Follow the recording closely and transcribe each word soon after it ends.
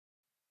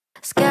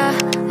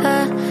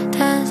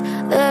Skeletons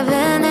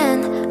living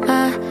in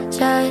my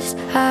chest.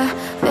 I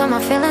feel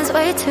my feelings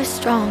way too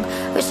strong.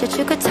 Wish that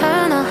you could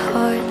turn a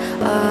heart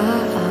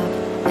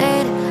up.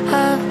 Made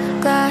of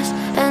glass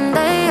and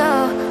they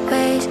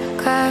always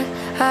crack.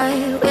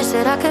 I wish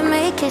that I could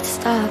make it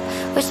stop.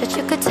 Wish that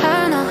you could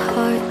turn a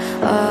heart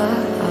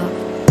up.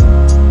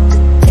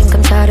 Think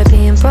I'm tired of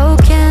being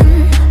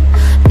broken.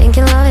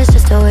 Thinking love is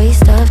just a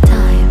waste of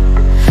time.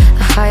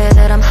 The higher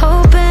that I'm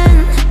hoping,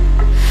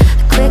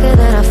 the quicker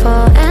that I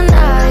fall. And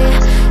I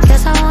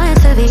guess I want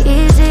it to be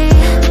easy,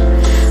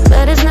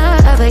 but it's never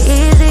ever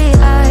easy.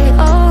 I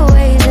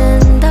always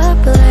end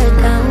up let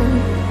down.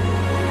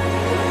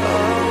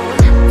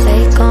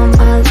 Take all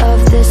my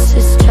love, this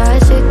is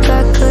tragic.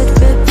 I could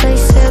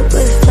replace it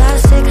with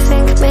plastic.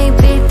 Think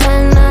maybe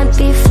then I'd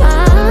be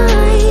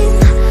fine.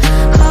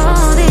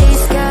 All these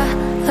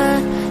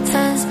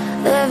skeletons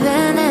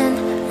living in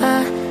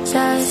my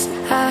chest.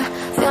 I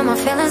feel my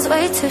feelings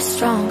way too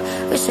strong.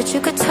 Wish that you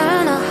could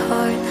turn a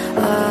heart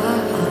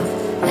up.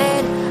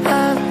 Made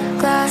of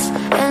glass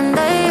and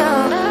they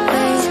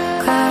always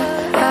crack.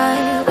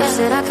 I wish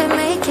that I could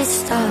make it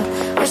stop.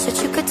 Wish that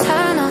you could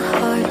turn a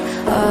heart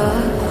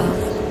up.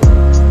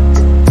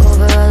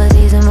 Over all of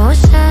these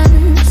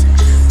emotions,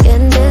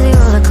 getting dizzy,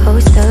 roller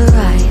coaster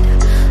ride.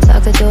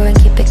 Lock the door and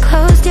keep it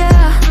closed,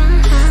 yeah.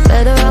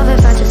 Better off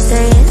if I just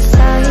stay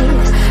inside,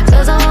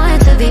 'cause I want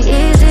it to be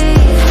easy,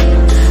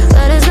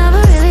 but it's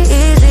never really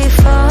easy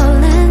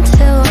falling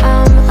till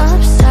I'm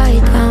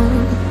upside down.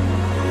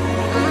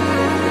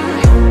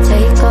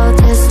 Take all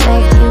this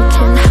love, you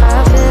can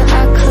have it.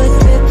 I could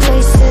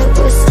replace it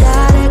with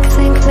static.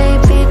 Think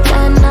maybe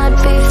then I'd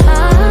be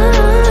fine.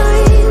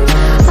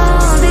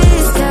 All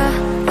these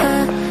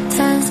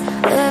skeletons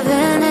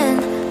living in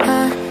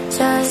my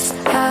chest.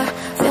 I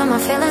feel my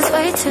feelings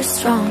way too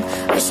strong.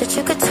 Wish that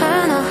you could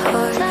turn a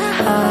heart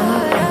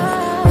up.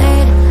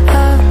 Made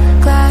of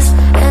glass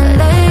and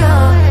they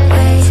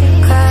always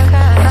crack.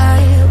 I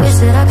wish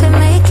that I could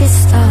make it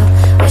stop.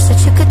 Wish that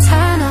you could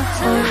turn a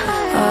heart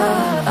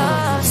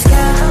up.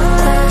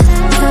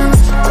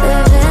 Skeletons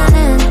living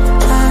in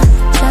my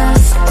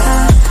chest. I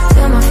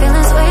feel my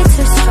feelings way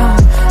too strong.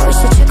 Wish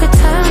that you could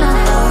turn a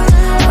heart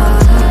up.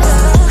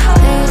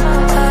 Made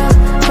of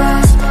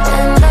glass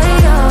and they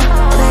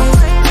always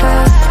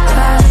crack.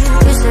 I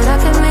wish that I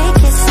could make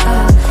it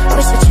stop.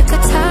 Wish that you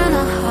could turn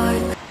a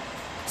heart.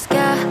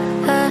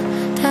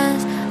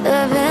 Skeletons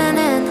living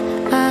in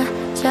my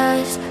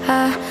chest. I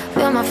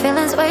feel my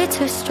feelings way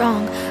too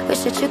strong.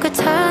 Wish that you could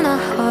turn a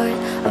heart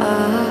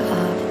up.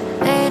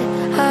 Made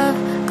of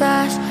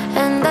glass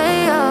and they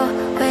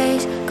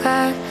always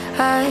crack.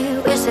 I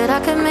wish that I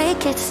could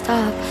make it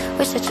stop.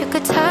 Wish that you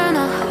could turn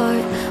a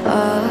heart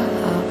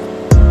up.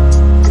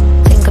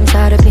 Think I'm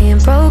tired of being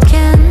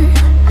broken.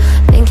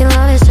 Thinking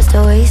love is just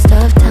a waste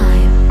of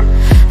time.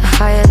 The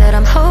higher that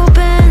I'm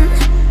hoping,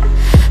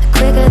 the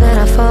quicker that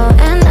I fall.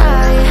 And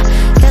I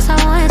guess I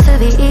want it to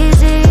be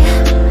easy,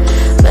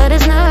 but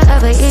it's never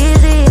ever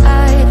easy.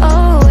 I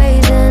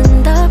always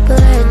end up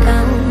let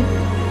down.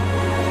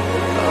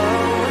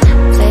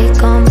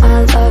 Take all my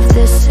love,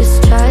 this is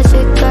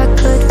tragic. I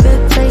could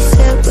replace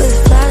it with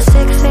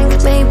plastic. Think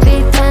maybe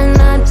then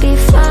I'd be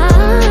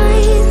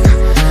fine.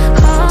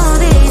 All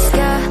these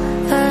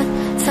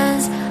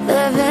skeletons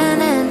living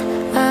in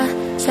my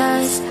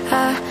chest.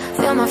 I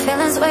feel my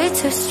feelings way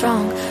too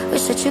strong.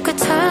 Wish that you could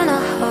turn a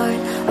heart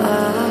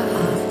up.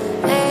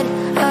 Made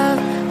of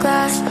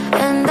glass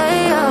and they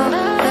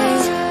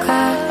always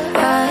crack.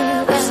 I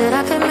wish that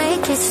I could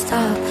make it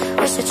stop.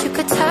 Wish that you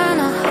could turn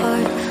a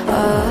heart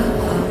up.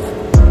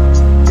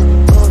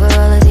 Over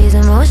all of these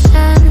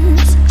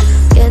emotions,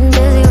 getting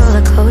dizzy,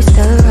 roller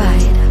coaster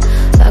ride.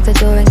 Lock the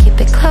door and keep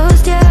it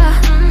closed, yeah.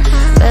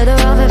 Better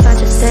off if I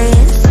just stay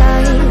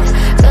inside,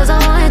 'cause I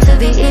want it to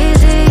be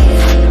easy,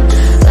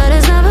 but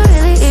it's never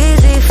really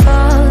easy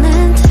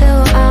falling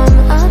till I'm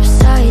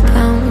upside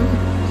down.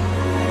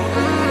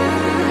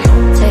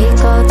 Take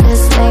all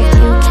this love,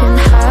 you can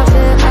have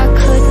it. I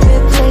could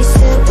replace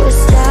it with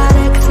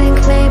static. Think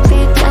maybe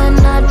then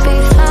I'd be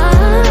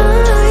fine.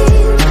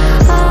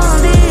 All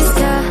these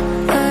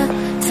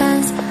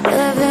skeletons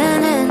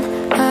living in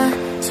my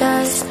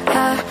chest. I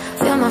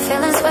feel my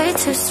feelings way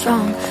too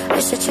strong.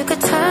 Wish that you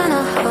could turn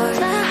a heart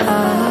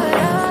up.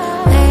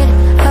 Made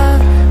of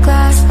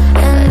glass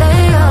and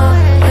they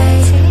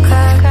always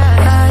crack.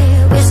 I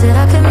wish that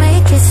I could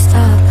make it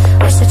stop.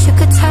 Wish that you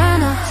could turn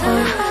a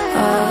heart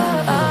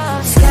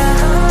up.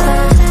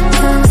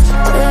 Skeletons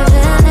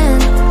living in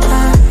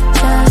my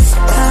chest.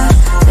 I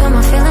feel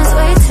my feelings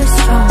way too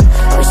strong.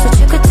 Wish that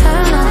you could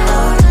turn a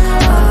heart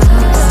up.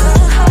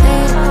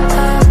 Made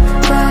of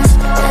glass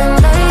and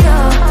they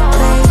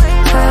always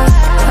crack.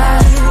 I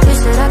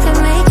wish that I could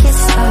make it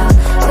stop.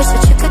 Wish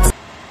that you could.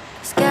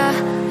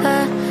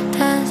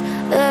 Skeletons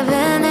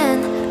living in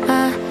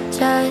my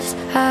chest.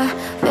 I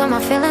feel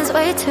my feelings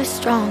way too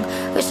strong.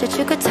 Wish that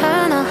you could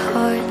turn a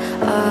heart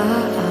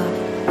up.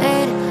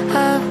 Made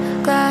of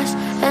glass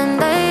and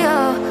they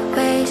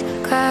always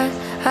crack.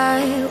 I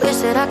wish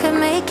that I could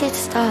make it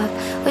stop.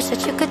 Wish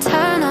that you could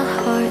turn a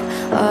heart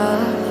up.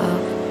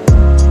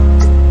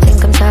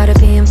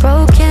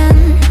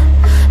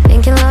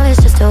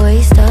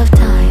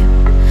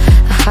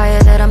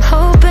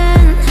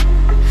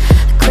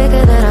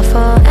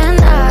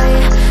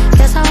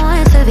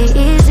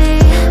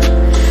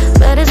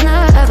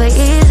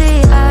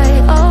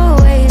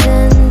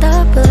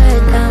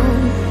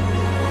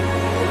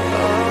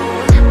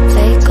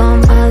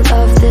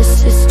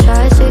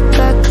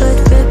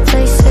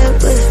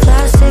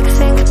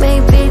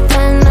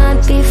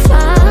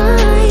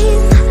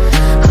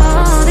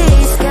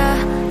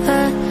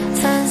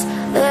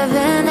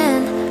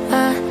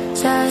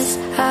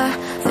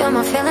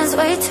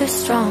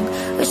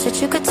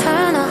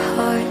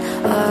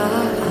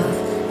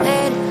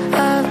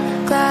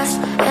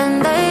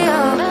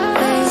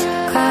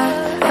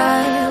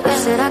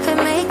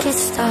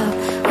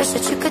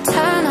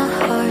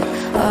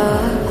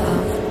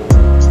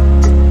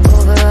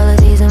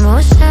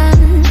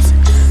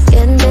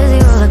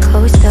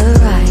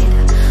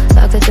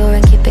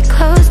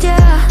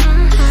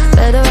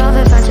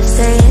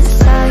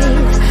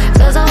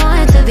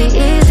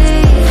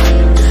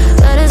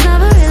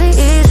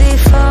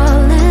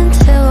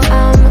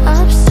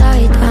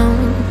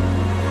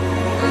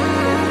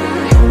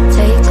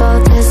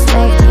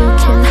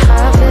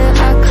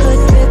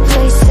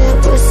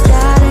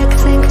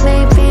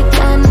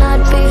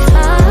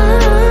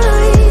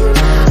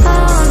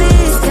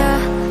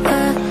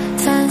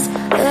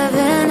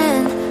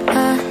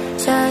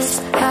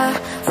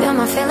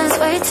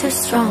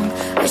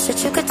 Wish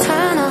that you could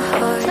turn a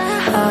heart.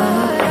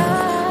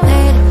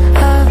 Made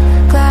of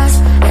glass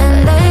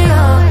and they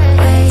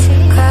always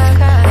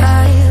crack.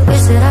 I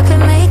wish that I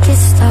could make it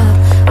stop.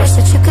 Wish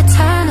that you could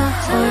turn a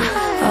heart.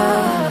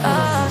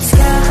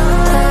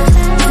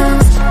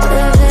 Skeletons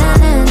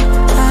living in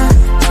my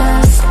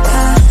chest.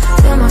 I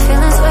feel my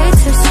feelings way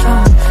too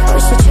strong.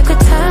 Wish that you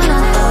could turn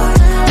a heart.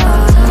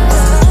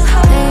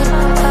 Made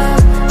of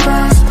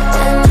glass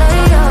and they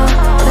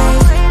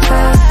always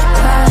crack.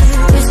 I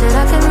wish that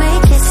I could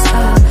make it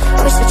stop.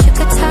 Wish that you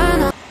could turn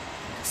a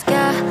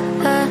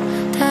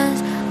skeletons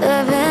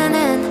living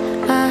in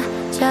my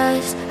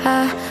chest.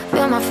 I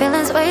feel my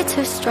feelings way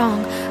too strong.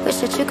 Wish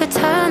that you could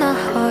turn a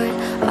heart.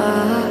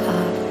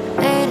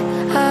 Made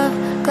of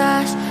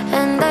glass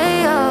and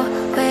they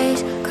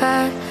always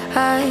crack.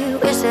 I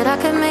wish that I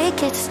could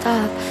make it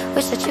stop.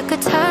 Wish that you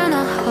could turn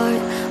a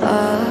heart.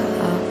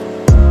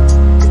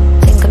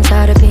 Think I'm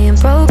tired of being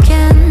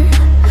broken.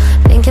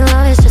 Thinking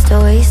love is just a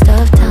waste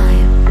of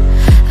time.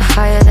 The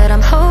higher that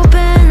I'm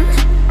hoping,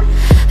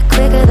 the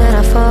quicker that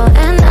I fall.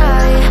 And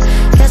I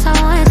guess I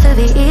want it to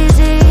be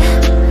easy,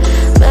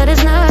 but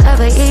it's never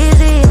ever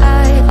easy.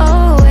 I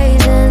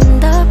always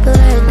end up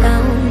let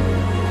down.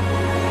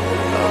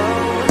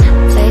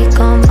 Take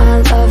all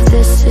my love,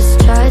 this is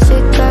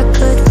tragic. I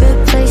could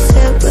replace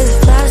it with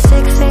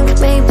plastic. Think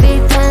maybe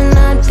then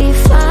I'd be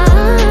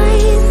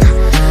fine.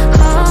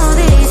 All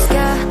these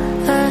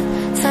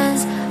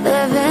skeletons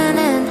living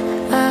in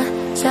my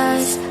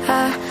chest. I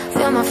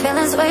feel my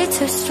feelings way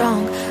too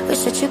strong.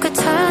 Wish that you could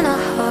turn a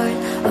heart.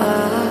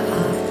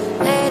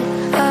 Made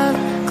of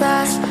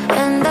glass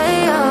and they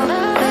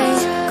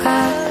always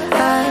crack.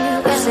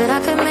 I wish that I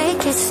could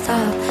make it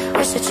stop.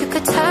 Wish that you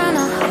could turn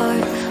a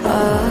heart.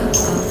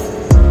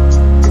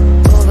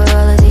 Over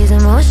all of these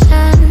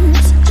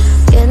emotions,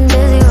 getting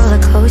dizzy,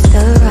 roller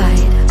coaster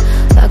ride.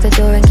 Lock the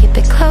door and keep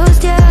it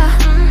closed, yeah.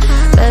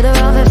 Better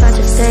off if I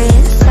just stay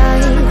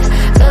inside.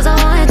 Cause I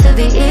want it to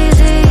be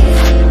easy,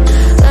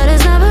 but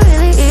it's never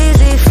really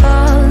easy.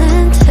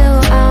 Falling till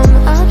I'm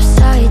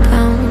upside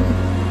down.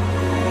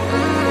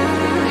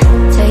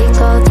 Take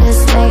all this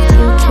like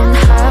you can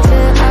have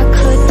it. I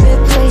could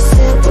replace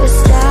it with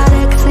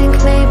static. Think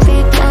maybe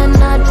then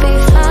I'd be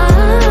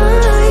fine.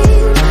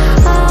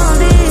 All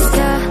these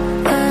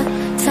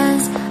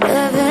skeletons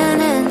living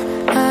in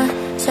my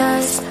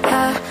chest. I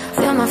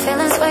feel my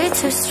feelings way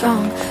too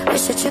strong.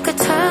 Wish that you could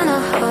turn a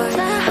heart.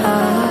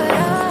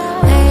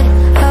 Made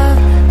of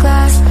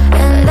glass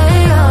and they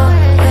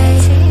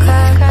always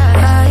crack.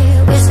 I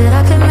wish that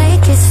I could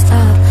make it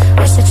stop.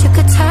 Wish that you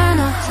could turn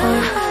a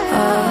heart.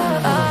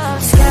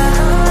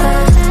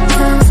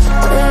 Skeletons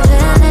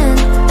living in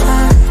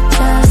my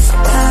chest.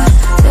 I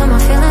feel my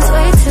feelings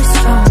way too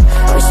strong.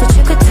 Wish that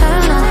you could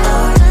turn a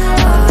heart.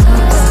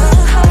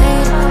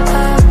 Made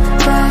of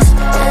glass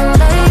and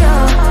they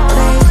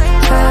always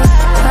crack.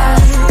 I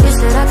wish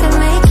that I could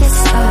make it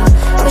stop.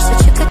 Wish that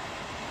you could.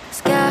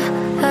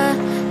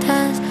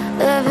 Skeletons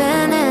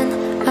living in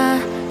my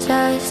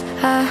chest.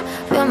 I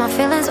feel my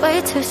feelings way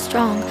too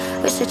strong.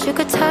 Wish that you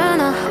could turn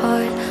a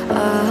heart.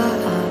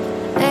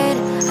 Made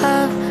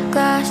of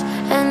glass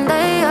and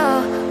they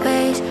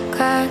always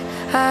crack.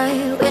 I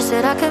wish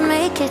that I could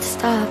make it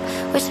stop.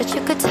 Wish that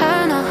you could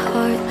turn a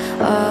heart.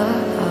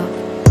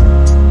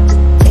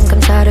 Think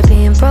I'm tired of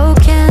being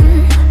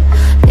broken.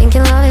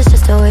 Thinking love is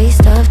just a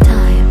waste of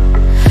time.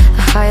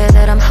 The higher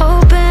that I'm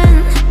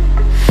hoping,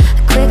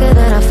 the quicker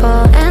that I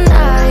fall. And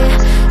I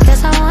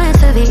guess I want it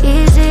to be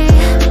easy,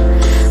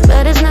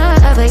 but it's never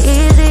ever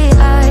easy.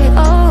 I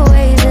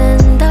always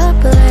end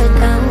up let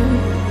down.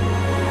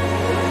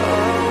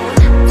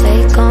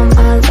 Take all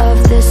my love,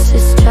 this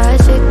is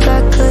tragic.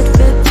 I could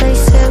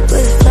replace it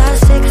with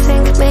plastic.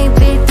 Think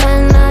maybe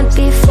then I'd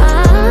be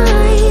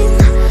fine.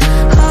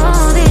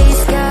 All these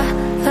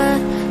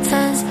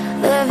skeletons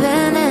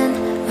living in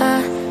my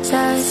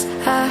chest.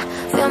 I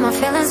feel my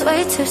feelings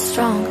way too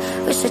strong.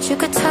 Wish that you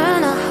could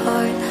turn a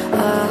heart.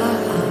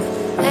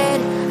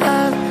 Made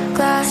of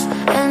glass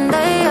and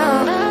they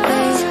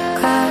always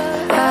crack.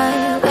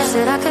 I wish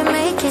that I could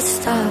make it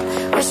stop.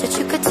 Wish that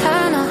you could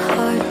turn a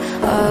heart.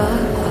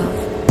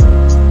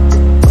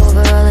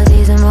 Over all of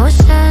these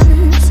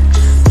emotions,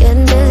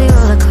 getting dizzy,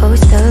 roller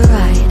coaster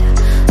ride.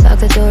 Lock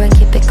the door and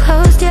keep it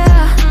closed,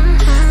 yeah.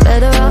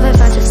 Better off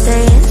if I just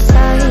stay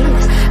inside.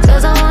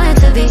 Cause I want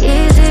it to be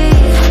easy,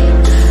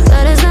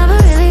 but it's never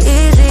really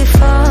easy.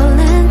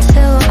 Falling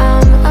till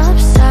I'm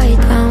upside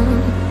down.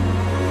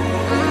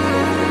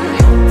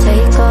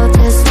 Take all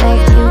this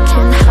like you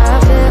can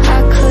have it. I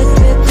could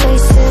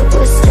replace it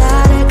with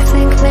static.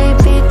 Think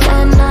maybe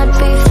then I'd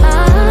be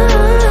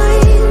fine.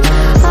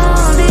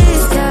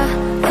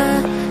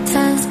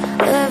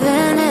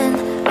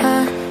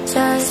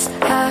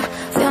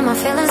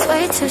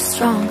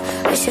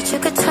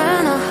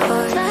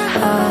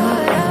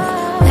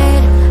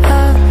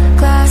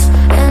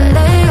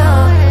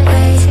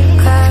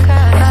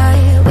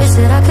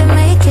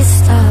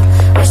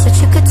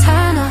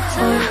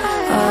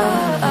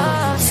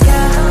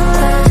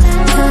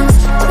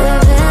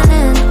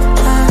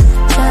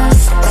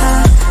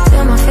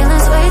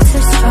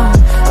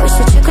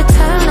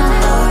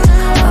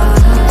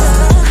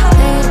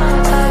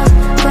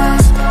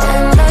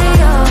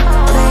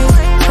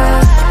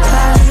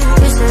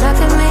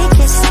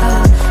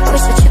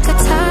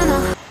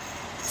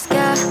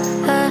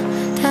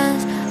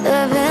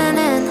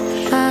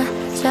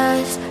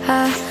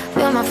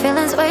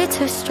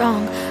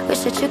 strong. Wish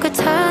that you could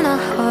turn a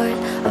heart